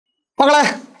മക്കളെ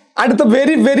അടുത്ത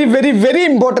very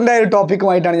important ആയ ഒരു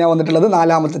ടോപ്പിക്കുമായിട്ടാണ് ഞാൻ വന്നിട്ടുള്ളത്.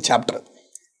 നാലാമത്തെ ചാപ്റ്റർ.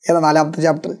 ഏതാ നാലാമത്തെ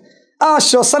ചാപ്റ്റർ?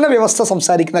 ശ്വസന വ്യവസ്ഥ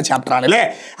സംസാരിക്കുന്ന ചാപ്റ്ററാണ് അല്ലേ.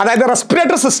 അതായത്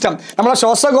റെസ്പിറേറ്ററി സിസ്റ്റം, നമ്മളെ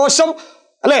ശ്വാസകോശം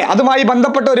അല്ലേ, അതുമായി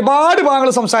ബന്ധപ്പെട്ട ഒരുപാട് ഭാഗങ്ങൾ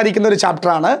സംസാരിക്കുന്ന ഒരു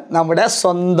ചാപ്റ്ററാണ് നമ്മുടെ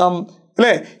സ്വന്തം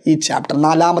അല്ലേ ഈ ചാപ്റ്റർ,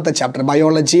 നാലാമത്തെ ചാപ്റ്റർ,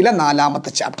 ബയോളജിയിലെ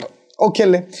നാലാമത്തെ ചാപ്റ്റർ. ഓക്കെ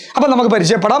അല്ലേ? അപ്പം നമുക്ക്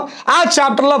പരിചയപ്പെടാം. ആ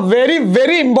ചാപ്റ്ററിലെ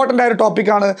വെരി ഇമ്പോർട്ടൻ്റ് ആയ ഒരു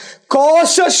ടോപ്പിക്കാണ്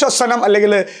കോശ ശ്വസനം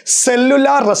അല്ലെങ്കിൽ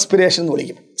സെല്ലുലാർ റെസ്പിറേഷൻ എന്ന്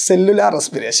വിളിക്കും. Cellular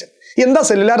respiration. എന്താ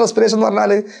സെല്ലുലാർ റെസ്പിറേഷൻ എന്ന്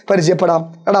പറഞ്ഞാൽ? പരിചയപ്പെടാം.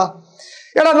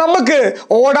 എടാ നമുക്ക്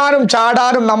ഓടാനും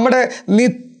ചാടാനും നമ്മുടെ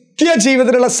നിത്യ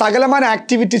ജീവിതത്തിലുള്ള സകലമായ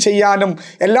ആക്ടിവിറ്റി ചെയ്യാനും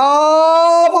എല്ലാ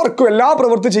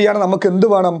പ്രവൃത്തി ചെയ്യാനും നമുക്ക് എന്ത്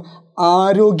വേണം?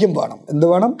 ആരോഗ്യം വേണം. എന്ത്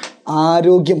വേണം?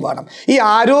 ആരോഗ്യം വേണം. ഈ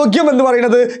ആരോഗ്യം എന്ന്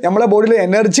പറയുന്നത് നമ്മളെ ബോഡിയിൽ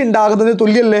എനർജി ഉണ്ടാകുന്നതിന്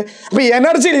തുല്യമല്ലേ. അപ്പോൾ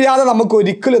എനർജി ഇല്ലാതെ നമുക്ക്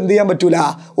ഒരിക്കലും എന്ത് ചെയ്യാൻ പറ്റൂല?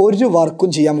 ഒരു വർക്കും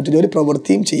ചെയ്യാൻ പറ്റൂല, ഒരു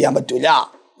പ്രവൃത്തിയും ചെയ്യാൻ പറ്റൂല.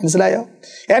 മനസ്സിലായോ?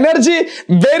 എനർജി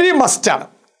വെരി മസ്റ്റാണ്.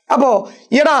 അപ്പോൾ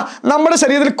നമ്മുടെ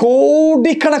ശരീരത്തിൽ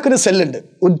കോടിക്കണക്കിന് സെല്ലുണ്ട്,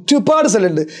 ഒരുപാട്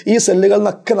സെല്ലുണ്ട്. ഈ സെല്ലുകളിൽ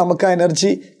നിന്നൊക്കെ നമുക്ക് ആ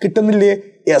എനർജി കിട്ടുന്നില്ലേ?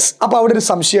 യെസ്. അപ്പോൾ അവിടെ ഒരു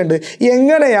സംശയമുണ്ട്.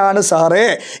 എങ്ങനെയാണ് സാറേ,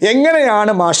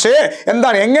 എങ്ങനെയാണ് മാഷേ,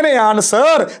 എങ്ങനെയാണ്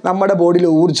സർ നമ്മുടെ ബോഡിയിൽ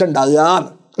ഊർജ്ജം ഉണ്ടാകുക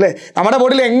അല്ലേ? നമ്മുടെ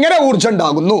ബോഡിയിൽ എങ്ങനെ ഊർജ്ജം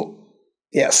ഉണ്ടാകുന്നു?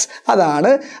 യെസ്,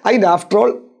 അതാണ് അതിൻ്റെ ആഫ്റ്റർ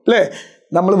ഓൾ അല്ലേ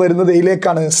നമ്മൾ വരുന്നത്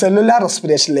ഇതിലേക്കാണ്, സെല്ലുലാർ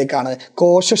റെസ്പിറേഷനിലേക്കാണ്,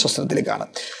 കോശ ശ്വസനത്തിലേക്കാണ്.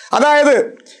 അതായത്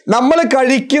നമ്മൾ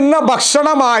കഴിക്കുന്ന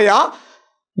ഭക്ഷണമായ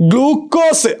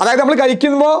ഗ്ലൂക്കോസ്, അതായത് നമ്മൾ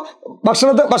കഴിക്കുമ്പോൾ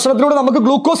ഭക്ഷണത്തിലൂടെ നമുക്ക്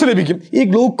ഗ്ലൂക്കോസ് ലഭിക്കും. ഈ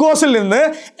ഗ്ലൂക്കോസിൽ നിന്ന്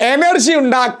എനർജി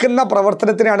ഉണ്ടാക്കുന്ന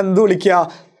പ്രവർത്തനത്തിനാണ് എന്ത് വിളിക്കുക?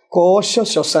 കോശ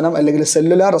ശ്വസനം അല്ലെങ്കിൽ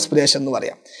സെല്ലുലാർ റെസ്പിറേഷൻ എന്ന്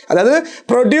പറയാം. അതായത്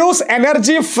produce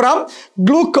energy from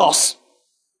glucose.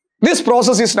 This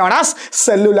process is known as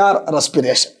cellular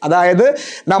respiration. അതായത്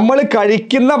നമ്മൾ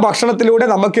കഴിക്കുന്ന ഭക്ഷണത്തിലൂടെ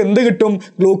നമുക്ക് എന്ത് കിട്ടും?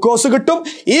 ഗ്ലൂക്കോസ് കിട്ടും.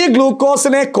 ഈ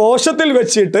ഗ്ലൂക്കോസിനെ കോശത്തിൽ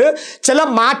വെച്ചിട്ട് ചില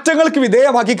മാറ്റങ്ങൾക്ക്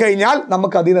വിധേയമാക്കി കഴിഞ്ഞാൽ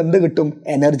നമുക്ക് അതിൽ നിന്ന് എന്ത് കിട്ടും?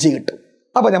 എനർജി കിട്ടും.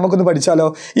 അപ്പോൾ നമുക്കൊന്ന് പഠിച്ചാലോ?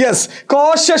 യെസ്.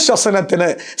 കോശ ശ്വസനത്തിന്,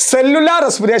 സെല്ലുലാർ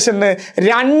റെസ്പിറേഷന്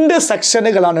 2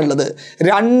 സെക്ഷനുകളാണുള്ളത്,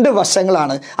 2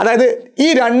 വശങ്ങളാണ്. അതായത് ഈ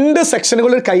 2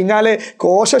 സെക്ഷനുകളിൽ കഴിഞ്ഞാലേ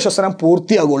കോശ ശ്വസനം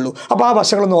പൂർത്തിയാകുള്ളൂ. അപ്പോൾ ആ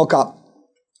വശങ്ങൾ നോക്കാം.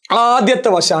 ആദ്യത്തെ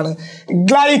വശമാണ്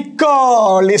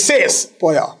ഗ്ലൈക്കോളിസിസ്.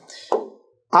 പോയോ?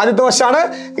 ആദ്യത്തെ വശമാണ്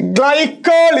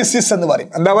ഗ്ലൈക്കോളിസിസ് എന്ന് പറയും.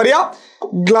 എന്താ പറയാ?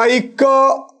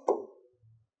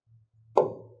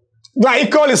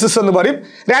 ഗ്ലൈക്കോളിസിസ് എന്ന് പറയും.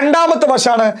 രണ്ടാമത്തെ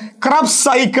വശമാണ് ക്രബ്സ്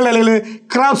സൈക്കിൾ അല്ലെങ്കിൽ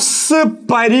ക്രബ്സ്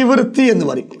പരിവൃത്തി എന്ന്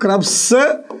പറയും. ക്രബ്സ്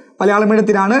മലയാളം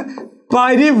മീഡിയത്തിലാണ്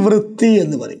പരിവൃത്തി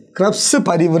എന്ന് പറയും. ക്രബ്സ്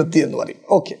പരിവൃത്തി എന്ന് പറയും.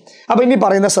 ഓക്കെ, അപ്പൊ ഇനി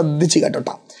പറയുന്ന ശ്രദ്ധിച്ച്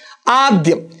കേട്ടോട്ടാ.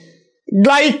 ആദ്യം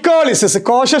ഗ്ലൈക്കോളിസിസ്,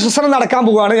 കോശശ്വസനം നടക്കാൻ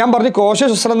പോവുകയാണ്. ഞാൻ പറഞ്ഞു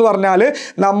കോശശ്വസനം എന്ന് പറഞ്ഞാൽ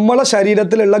നമ്മളെ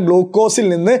ശരീരത്തിലുള്ള ഗ്ലൂക്കോസിൽ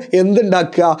നിന്ന്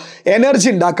എന്തുണ്ടാക്കുക? എനർജി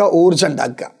ഉണ്ടാക്കുക, ഊർജ്ജം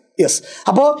ഉണ്ടാക്കുക. യെസ്.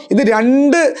 അപ്പോൾ ഇത്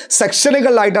 2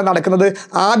 സെക്ഷനുകളിലായിട്ടാണ് നടക്കുന്നത്.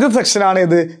 ആദ്യത്തെ സെക്ഷനാണ്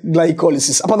ഇത്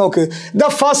ഗ്ലൈക്കോളിസിസ്. അപ്പോൾ നോക്ക്,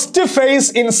 the first phase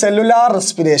in cellular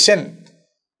respiration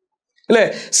അല്ലേ.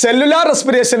 സെല്ലുലാർ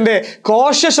റെസ്പിറേഷന്റെ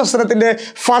കോശശ്വസനത്തിന്റെ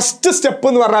ഫസ്റ്റ് സ്റ്റെപ്പ്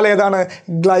എന്ന് പറഞ്ഞാൽ ഏതാണ്?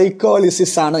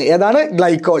 ഗ്ലൈക്കോളിസിസ് ആണ്. ഏതാണ്?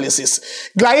 ഗ്ലൈക്കോളിസിസ്.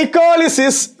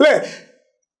 ഗ്ലൈക്കോളിസിസ് അല്ലേ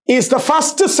is the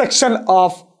first section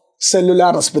of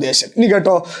cellular respiration. ഇനി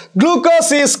കേട്ടോ,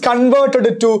 glucose is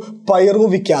converted to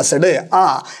pyruvic acid.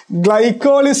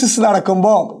 Glycolysis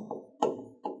നടക്കുമ്പോൾ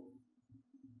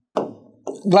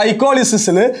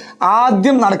ഗ്ലൈക്കോളിസിസിൽ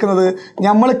ആദ്യം നടക്കുന്നത്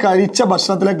നമ്മൾ കഴിച്ച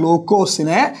ഭക്ഷണത്തിലെ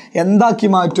ഗ്ലൂക്കോസിനെ എന്താക്കി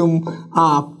മാറ്റും?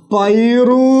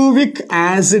 പൈറുവിക്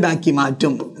ആസിഡ് ആക്കി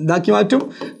മാറ്റും. എന്താക്കി മാറ്റും?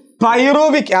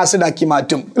 പൈറുവിക് ആസിഡ് ആക്കി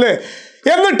മാറ്റും അല്ലേ.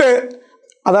 എന്നിട്ട്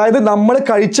അതായത് നമ്മൾ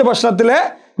കഴിച്ച ഭക്ഷണത്തിലെ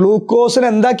ഗ്ലൂക്കോസിനെ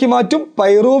എന്താക്കി മാറ്റും?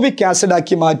 പൈറുവിക് ആസിഡ്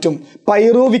ആക്കി മാറ്റും.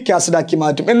 പൈറുവിക് ആസിഡ് ആക്കി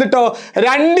മാറ്റും. എന്നിട്ടോ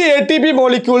 2 ATP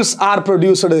മോളിക്യൂൾസ് ആർ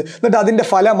പ്രൊഡ്യൂസ്ഡ്. എന്നിട്ട് അതിൻ്റെ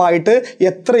ഫലമായിട്ട്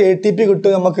എത്ര ATP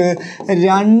കിട്ടും? നമുക്ക്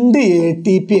 2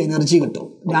 ATP എനർജി കിട്ടും.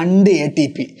 2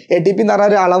 ATP. ATP എന്ന് പറഞ്ഞാൽ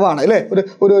ഒരു അളവാണ് അല്ലേ,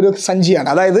 ഒരു സഞ്ചിയാണ്,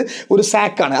 അതായത് ഒരു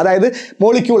സാക്കാണ്, അതായത്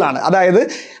മോളിക്യൂളാണ്. അതായത്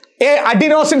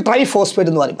അഡിനോസിൻ ട്രൈഫോസ്ഫേറ്റ്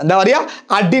എന്ന് പറയും. എന്താ പറയുക?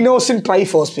 Adenosine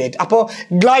triphosphate. അപ്പോൾ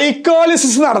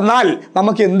ഗ്ലൈക്കോളിസിസ് നടന്നാൽ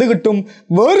നമുക്ക് എന്ത് കിട്ടും?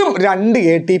 വെറും 2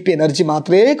 ATP എനർജി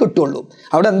മാത്രമേ കിട്ടുള്ളൂ.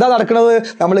 അവിടെ എന്താ നടക്കുന്നത്?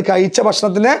 നമ്മൾ കഴിച്ച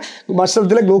ഭക്ഷണത്തിലെ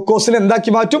ഗ്ലൂക്കോസിനെ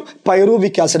എന്താക്കി മാറ്റും?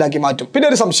 പൈറുവിക് ആസിഡ് ആക്കി മാറ്റും. പിന്നെ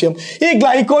ഒരു സംശയം, ഈ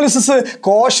ഗ്ലൈക്കോളിസിസ്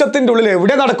കോശത്തിൻ്റെ ഉള്ളിൽ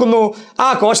എവിടെ നടക്കുന്നു?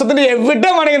 കോശത്തിൻ്റെ എവിടെ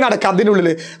വേണമെങ്കിൽ നടക്കാം അതിൻ്റെ ഉള്ളിൽ.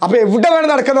 അപ്പോൾ എവിടെ വേണം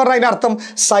നടക്കുക എന്ന് പറഞ്ഞാൽ അതിൻ്റെ അർത്ഥം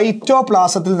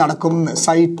സൈറ്റോപ്ലാസത്തിൽ നടക്കും.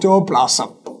 സൈറ്റോപ്ലാസം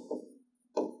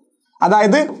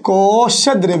അതായത്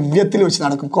കോശദ്രവ്യത്തിൽ വെച്ച്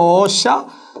നടക്കും. കോശദ്രവ്യത്തിൽ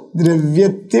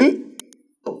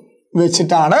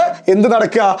വെച്ചിട്ടാണ് എന്ത്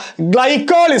നടക്കുക?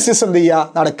 ഗ്ലൈക്കോളിസിസ് എന്ത് ചെയ്യുക?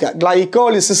 നടക്കുക.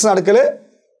 ഗ്ലൈക്കോളിസിസ് നടക്കല്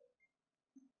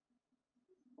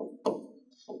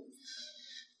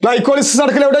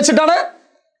എവിടെ വെച്ചിട്ടാണ്?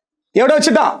 എവിടെ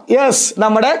വെച്ചിട്ടാ? യെസ്,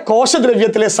 നമ്മുടെ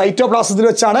കോശദ്രവ്യത്തിലെ സൈറ്റോപ്ലാസത്തിൽ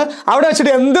വെച്ചാണ്. അവിടെ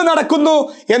വെച്ചിട്ട് എന്ത്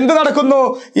നടക്കുന്നു?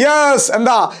 യെസ്,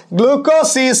 എന്താ?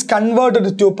 Glucose is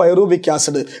converted to pyruvic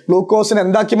acid. ഗ്ലൂക്കോസിനെ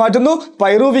എന്താക്കി മാറ്റുന്നു?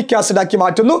 പൈറൂവിക് ആസിഡ് ആക്കി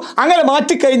മാറ്റുന്നു. അങ്ങനെ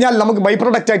മാറ്റിക്കഴിഞ്ഞാൽ നമുക്ക് ബൈ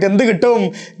പ്രൊഡക്റ്റ് ആയിട്ട് എന്ത് കിട്ടും?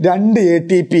 2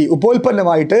 ATP,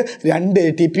 ഉപോൽപ്പന്നമായിട്ട് 2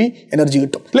 ATP എനർജി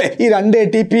കിട്ടും അല്ലേ? ഈ 2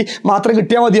 ATP മാത്രം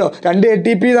കിട്ടിയാൽ മതിയോ? 2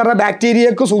 ATP എന്ന് പറഞ്ഞാൽ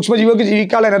ബാക്ടീരിയക്കും സൂക്ഷ്മജീവികൾക്ക്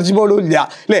ജീവിക്കാനുള്ള എനർജി പോലും ഇല്ല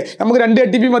അല്ലേ? നമുക്ക് 2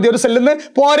 ATP മതി ഒരു സെല്ലിൽ നിന്ന്,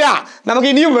 പോരാ, നമുക്ക്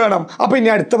ഇനിയും വേണം. അപ്പൊ ഇനി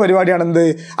അടുത്ത പരിപാടിയാണ് എന്ത്?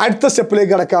 അടുത്ത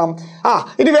സ്റ്റെപ്പിലേക്ക് കിടക്കാം.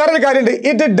 ഇനി വേറൊരു കാര്യമുണ്ട്.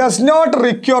 It does not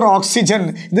require oxygen.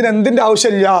 ഇതിന് എന്തിന്റെ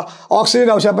ആവശ്യമില്ല?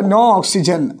 ഓക്സിജന്റെ ആവശ്യം. അപ്പൊ നോ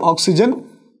ഓക്സിജൻ. ഓക്സിജൻ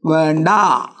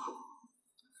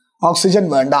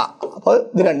വേണ്ട. അപ്പൊ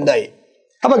ഇത് 2 ആയി.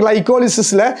 അപ്പൊ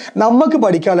ഗ്ലൈക്കോളിസിസിലെ നമുക്ക്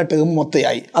പഠിക്കാനുള്ള ടേം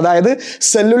മൊത്തമായി. അതായത്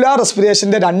സെല്ലുലാർ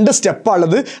റെസ്പിറേഷന്റെ 2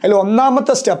 സ്റ്റെപ്പാണുള്ളത്. അതിൽ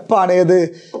ഒന്നാമത്തെ സ്റ്റെപ്പാണ് ഏത്?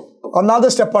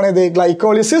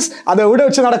 ഗ്ലൈക്കോളിസിസ്. അത് എവിടെ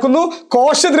വെച്ച് നടക്കുന്നു?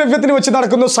 കോശദ്രവ്യത്തിൽ വെച്ച്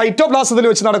നടക്കുന്നു, സൈറ്റോപ്ലാസത്തിൽ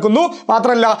വെച്ച് നടക്കുന്നു.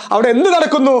 മാത്രമല്ല അവിടെ എന്ത്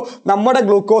നടക്കുന്നു? നമ്മുടെ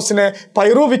ഗ്ലൂക്കോസിനെ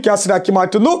പൈറൂവിക് ആസിഡ് ആക്കി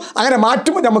മാറ്റുന്നു. അങ്ങനെ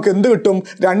മാറ്റുമ്പോൾ നമുക്ക് എന്ത് കിട്ടും?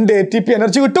 2 ATP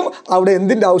എനർജി കിട്ടും. അവിടെ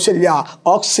എന്തിന്റെ ആവശ്യമില്ല?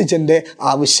 ഓക്സിജന്റെ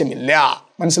ആവശ്യമില്ല.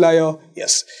 മനസ്സിലായോ?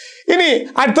 യെസ്. ഇനി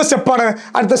അടുത്ത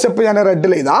സ്റ്റെപ്പ് ഞാൻ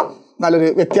റെഡിൽ ചെയ്താൽ നല്ലൊരു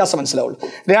വ്യത്യാസം മനസ്സിലാവുള്ളൂ.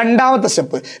 രണ്ടാമത്തെ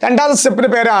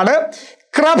സ്റ്റെപ്പിന്റെ പേരാണ്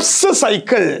ക്രബ്സ്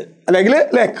സൈക്കിൾ, അല്ലെങ്കിൽ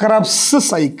ക്രബ്സ്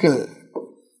സൈക്കിൾ.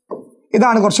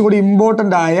 ഇതാണ് കുറച്ചുകൂടി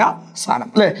ഇമ്പോർട്ടൻ്റ് ആയ സാധനം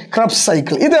അല്ലേ? Krebs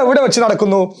cycle. ഇത് എവിടെ വെച്ച്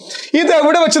നടക്കുന്നു?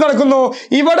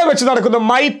 ഇവിടെ വെച്ച് നടക്കുന്നു.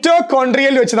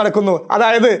 മൈറ്റോകോൺട്രിയയിൽ വെച്ച് നടക്കുന്നു.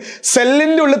 അതായത്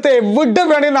സെല്ലിൻ്റെ ഉള്ളിലത്തെ എവിടെ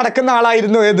വേണമെങ്കിൽ നടക്കുന്ന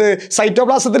ആളായിരുന്നു ഏത്?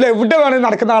 സൈറ്റോപ്ലാസത്തിൽ എവിടെ വേണമെങ്കിൽ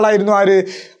നടക്കുന്ന ആളായിരുന്നു ആര്?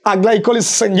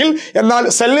 ഗ്ലൈക്കോളിസിസ് എങ്കിൽ. എന്നാൽ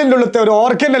സെല്ലിൻ്റെ ഉള്ളിലത്തെ ഒരു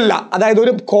ഓർഗൻ അല്ല, അതായത്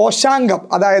ഒരു കോശാംഗം.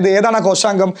 അതായത് ഏതാണ് ആ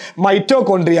കോശാംഗം?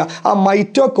 മൈറ്റോകോൺട്രിയ. ആ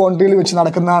മൈറ്റോകോൺട്രിയയിൽ വെച്ച്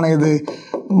നടക്കുന്നതാണ് ഏത്?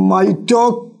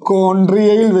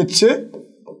 മൈറ്റോകോൺട്രിയയിൽ വെച്ച്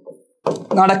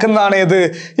നടക്കുന്നതാണ് ഏത്?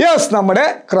 യെസ്, നമ്മുടെ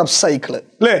ക്രബ്സ് സൈക്കിൾ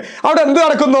അല്ലേ? അവിടെ എന്ത്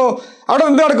നടക്കുന്നു?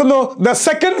 The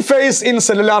second phase in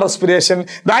cellular respiration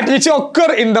that which occur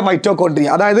in the mitochondria.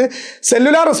 അതായത്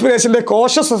സെല്ലുലാർ റെസ്പിറേഷന്റെ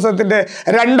കോശസ്വസനത്തിന്റെ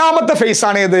 2ാമത്തെ ഫേസ്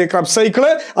ആണ് ഏത്? Krebs cycle.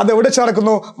 അത് എവിടെ വെച്ച്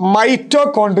നടക്കുന്നു?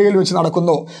 മൈറ്റോകോൺട്രിയയിൽ വെച്ച്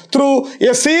നടക്കുന്നു. Through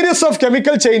A series of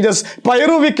chemical changes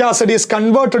pyruvic acid is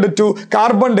converted two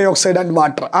carbon dioxide and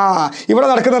water. ഇവിടെ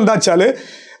നടക്കുന്നത് എന്താ വെച്ചാൽ,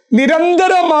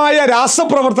 നിരന്തരമായ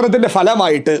രാസപ്രവർത്തനത്തിന്റെ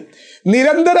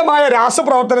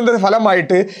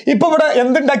ഫലമായിട്ട് ഇപ്പൊ ഇവിടെ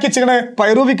എന്തുണ്ടാക്കി വെച്ചിരിക്കണേ?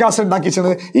 പൈറൂവിക് ആസിഡ് ഉണ്ടാക്കി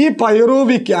വെച്ചിരിക്കണേ. ഈ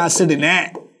പൈറൂവിക്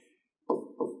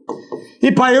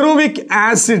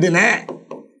ആസിഡിനെ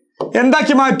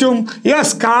എന്താക്കി മാറ്റും?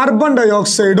 യെസ്, കാർബൺ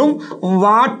ഡയോക്സൈഡും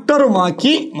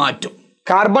വാട്ടറുമാക്കി മാറ്റും.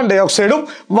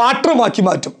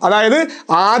 അതായത്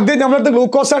ആദ്യം നമ്മളടുത്ത്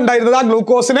ഗ്ലൂക്കോസ് ഉണ്ടായിരുന്നത്, ആ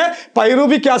ഗ്ലൂക്കോസിനെ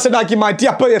പൈറൂവിക് ആസിഡ് ആക്കി മാറ്റി.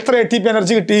 അപ്പോൾ എത്ര ATP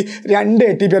എനർജി കിട്ടി? 2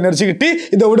 ATP എനർജി കിട്ടി.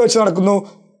 ഇത് എവിടെ വെച്ച് നടക്കുന്നു?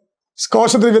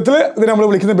 കോശദ്രവ്യത്തിൽ. ഇത് നമ്മൾ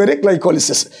വിളിക്കുന്ന പേര്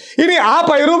ഗ്ലൈക്കോളിസിസ്. ഇനി ആ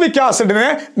പൈറൂവിക് ആസിഡിനെ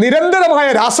നിരന്തരമായ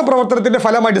രാസപ്രവർത്തനത്തിന്റെ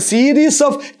ഫലമായിട്ട്, സീരീസ്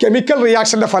ഓഫ് കെമിക്കൽ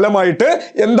റിയാക്ഷന്റെ ഫലമായിട്ട്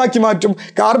എന്താക്കി മാറ്റും?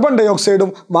 കാർബൺ ഡയോക്സൈഡും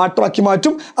വാട്ടറാക്കി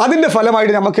മാറ്റും. അതിന്റെ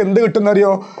ഫലമായിട്ട് നമുക്ക് എന്ത്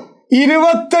കിട്ടുന്നറിയോ?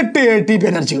 28 ATP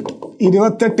എനർജി കിട്ടും.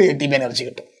 28 ATP എനർജി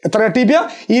കിട്ടും. എത്ര ATP?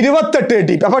 28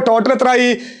 ATP. അപ്പൊ ടോട്ടൽ എത്രയായി?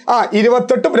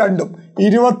 28ഉം 2ഉം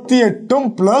 28ഉം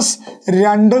പ്ലസ്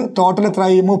 2 ടോട്ടൽ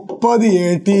എത്രയായി? 30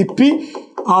 ATP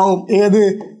ആവും. ഏത്?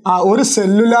 ഒരു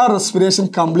സെല്ലുലാർ റെസ്പിറേഷൻ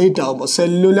കംപ്ലീറ്റ്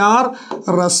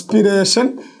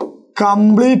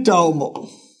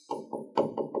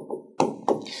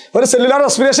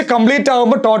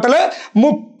ആവുമ്പോൾ ടോട്ടല്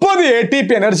 30 ATP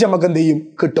എനർജി നമുക്ക് എന്ത് ചെയ്യും?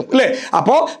 കിട്ടും അല്ലേ?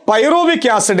 അപ്പോ പൈറൂവിക്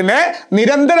ആസിഡിനെ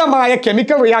നിരന്തരമായ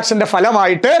കെമിക്കൽ റിയാക്ഷന്റെ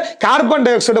ഫലമായിട്ട് കാർബൺ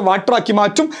ഡയോക്സൈഡ് വാട്ടർ ആക്കി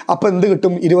മാറ്റും. അപ്പൊ എന്ത്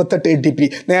കിട്ടും? 28 ATP.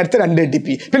 നേരത്തെ 2 ATP.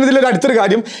 പിന്നെ ഇതിലൊരു അടുത്തൊരു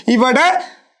കാര്യം, ഇവിടെ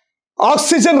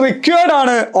ഓക്സിജൻ റിക്വയർഡ്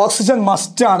ആണ്, ഓക്സിജൻ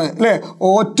മസ്റ്റ് ആണ് അല്ലേ?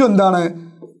 O2 എന്താണ്?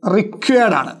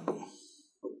 റിക്വയർഡ് ആണ്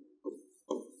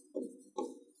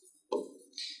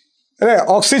അല്ലേ?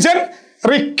 Oxygen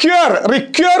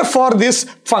require for this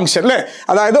function അല്ലേ?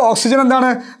 അതായത് ഓക്സിജൻ എന്താണ്?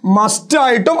 മസ്റ്റ്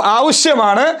ആയിട്ടും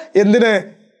ആവശ്യമാണ്. എന്തിന്?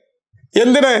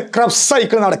 ക്രബ്സ്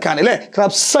സൈക്കിൾ നടക്കാൻ അല്ലേ?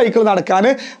 ക്രബ്സ് സൈക്കിൾ നടക്കാൻ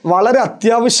വളരെ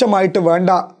അത്യാവശ്യമായിട്ട് വേണ്ട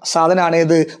സാധനമാണ്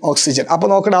ഏത്? ഓക്സിജൻ. അപ്പൊ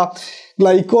നോക്കടാ,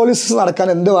 ഗ്ലൈക്കോളിസിസ് നടക്കാൻ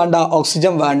എന്ത് വേണ്ട?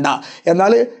 ഓക്സിജൻ വേണ്ട.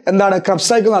 എന്നാൽ എന്താണ്? ക്രബ്സ്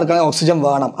സൈക്കിൾ നടക്കാൻ ഓക്സിജൻ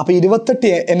വേണം. അപ്പൊ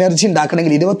 28 എനർജി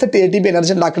ഉണ്ടാക്കണമെങ്കിൽ, 28 ATP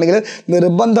എനർജി ഉണ്ടാക്കണമെങ്കിൽ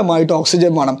നിർബന്ധമായിട്ട്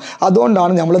ഓക്സിജൻ വേണം.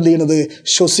 അതുകൊണ്ടാണ് നമ്മൾ എന്ത് ചെയ്യുന്നത്?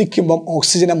 ശ്വസിക്കുമ്പം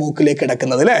ഓക്സിജനെ മൂക്കിലേക്ക്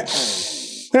എടുക്കുന്നത് അല്ലേ?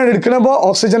 എടുക്കുമ്പോൾ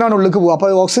ഓക്സിജനാണ് ഉള്ളിലേക്ക് പോകുക.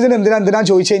 അപ്പോൾ ഓക്സിജൻ എന്തിനാ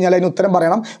ചോദിച്ചു കഴിഞ്ഞാൽ അതിന് ഉത്തരം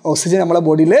പറയണം. ഓക്സിജൻ നമ്മളെ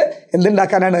ബോഡിയിൽ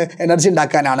എന്തുണ്ടാക്കാനാണ്? എനർജി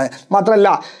ഉണ്ടാക്കാനാണ്. മാത്രമല്ല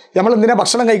നമ്മൾ എന്തിനാ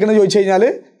ഭക്ഷണം കഴിക്കുന്നത് ചോദിച്ചു കഴിഞ്ഞാൽ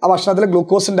ആ ഭക്ഷണത്തിൽ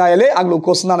ഗ്ലൂക്കോസ് ഉണ്ടായാലേ ആ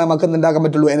ഗ്ലൂക്കോസ് എന്നാണ് നമുക്ക് എന്തുണ്ടാക്കാൻ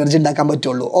പറ്റുള്ളൂ, എനർജി ഉണ്ടാക്കാൻ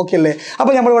പറ്റുള്ളൂ. ഓക്കെ അല്ലേ?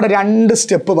 അപ്പോൾ നമ്മളിവിടെ 2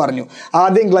 സ്റ്റെപ്പ് പറഞ്ഞു.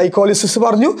 ആദ്യം ഗ്ലൈക്കോളിസിസ്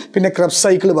പറഞ്ഞു, പിന്നെ ക്രെബ്സ്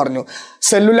സൈക്കിൾ പറഞ്ഞു.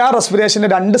 സെല്ലുലാർ റെസ്പിറേഷൻ്റെ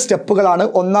 2 സ്റ്റെപ്പുകളാണ്.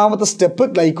 ഒന്നാമത്തെ സ്റ്റെപ്പ്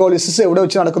ഗ്ലൈക്കോളിസിസ് എവിടെ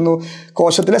വെച്ച് നടക്കുന്നു?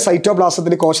 കോശത്തിലെ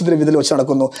സൈറ്റോപ്ലാസത്തിൽ, കോശദ്രവ്യത്തിൽ വെച്ച്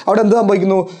നടക്കുന്നു. അവിടെ എന്ത്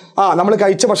സംഭവിക്കുന്നു? നമ്മൾ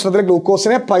കഴിച്ച ഭക്ഷണത്തിലെ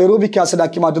ഗ്ലൂക്കോസിനെ പൈറൂവിക് ആസിഡ്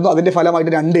ആക്കി മാറ്റുന്നു. അതിൻ്റെ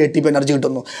ഫലമായിട്ട് 2 ATP എനർജി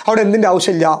കിട്ടുന്നു. അവിടെ എന്തിൻ്റെ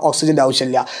ആവശ്യമില്ല? ഓക്സിജൻ്റെ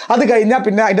ആവശ്യമില്ല. അത് കഴിഞ്ഞാൽ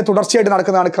പിന്നെ അതിൻ്റെ തുടർച്ചയായിട്ട്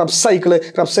നടക്കുന്നതാണ് ക്രെബ്സ് സൈക്കിൾ.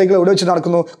 ക്രെബ്സ് സൈക്കിൾ എവിടെ വെച്ച്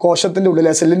നടക്കുന്നു? കോശത്തിൻ്റെ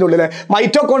ഉള്ളിലെ, സെല്ലിൻ്റെ ഉള്ളിലെ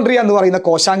മൈറ്റോകോൺട്രിയ എന്ന് പറയുന്ന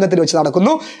കോശാംഗത്തിൽ വെച്ച്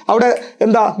നടക്കുന്നു. അവിടെ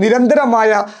എന്താ?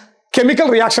 നിരന്തരമായ കെമിക്കൽ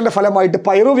റിയാക്ഷൻ്റെ ഫലമായിട്ട്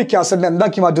പൈറൂവിക് ആസിഡിനെ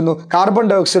എന്താക്കി മാറ്റുന്നു? കാർബൺ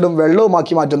ഡൈ ഓക്സൈഡും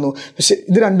വെള്ളവുമാക്കി മാറ്റുന്നു. പക്ഷേ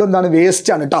ഇത് രണ്ടും എന്താണ്?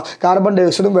 വേസ്റ്റാണ് കേട്ടോ. കാർബൺ ഡൈ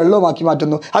ഓക്സൈഡും വെള്ളവുമാക്കി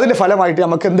മാറ്റുന്നു. അതിൻ്റെ ഫലമായിട്ട്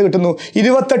നമുക്ക് എന്ത് കിട്ടുന്നു?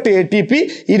 28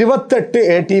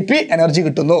 ATP എനർജി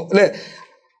കിട്ടുന്നു അല്ലേ?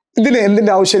 ഇതിന്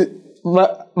എന്തിൻ്റെ ആവശ്യം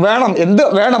വേണം? എന്ത്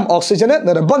വേണം? ഓക്സിജന്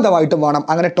നിർബന്ധമായിട്ടും വേണം.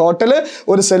 അങ്ങനെ ടോട്ടൽ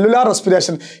ഒരു സെല്ലുലാർ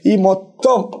റെസ്പിറേഷൻ, ഈ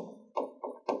മൊത്തം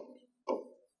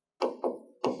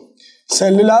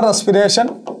സെല്ലുലാർ റെസ്പിറേഷൻ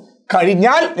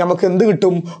കഴിഞ്ഞാൽ നമുക്ക് എന്ത്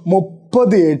കിട്ടും?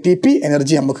 30 ATP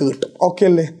എനർജി നമുക്ക് കിട്ടും. ഓക്കെ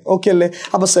അല്ലേ?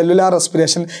 അപ്പോൾ സെല്ലുലാർ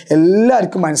റെസ്പിറേഷൻ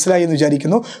എല്ലാവർക്കും മനസ്സിലായി എന്ന്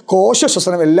വിചാരിക്കുന്നു. കോശ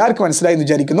ശ്വസനം എല്ലാവർക്കും മനസ്സിലായി എന്ന്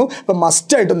വിചാരിക്കുന്നു. അപ്പോൾ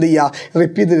മസ്റ്റായിട്ട് എന്ത് ചെയ്യുക?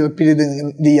 റിപ്പീറ്റ്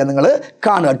ചെയ്യുക, നിങ്ങൾ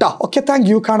കാണുക കേട്ടോ. Okay, thank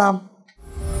you. കാണാം.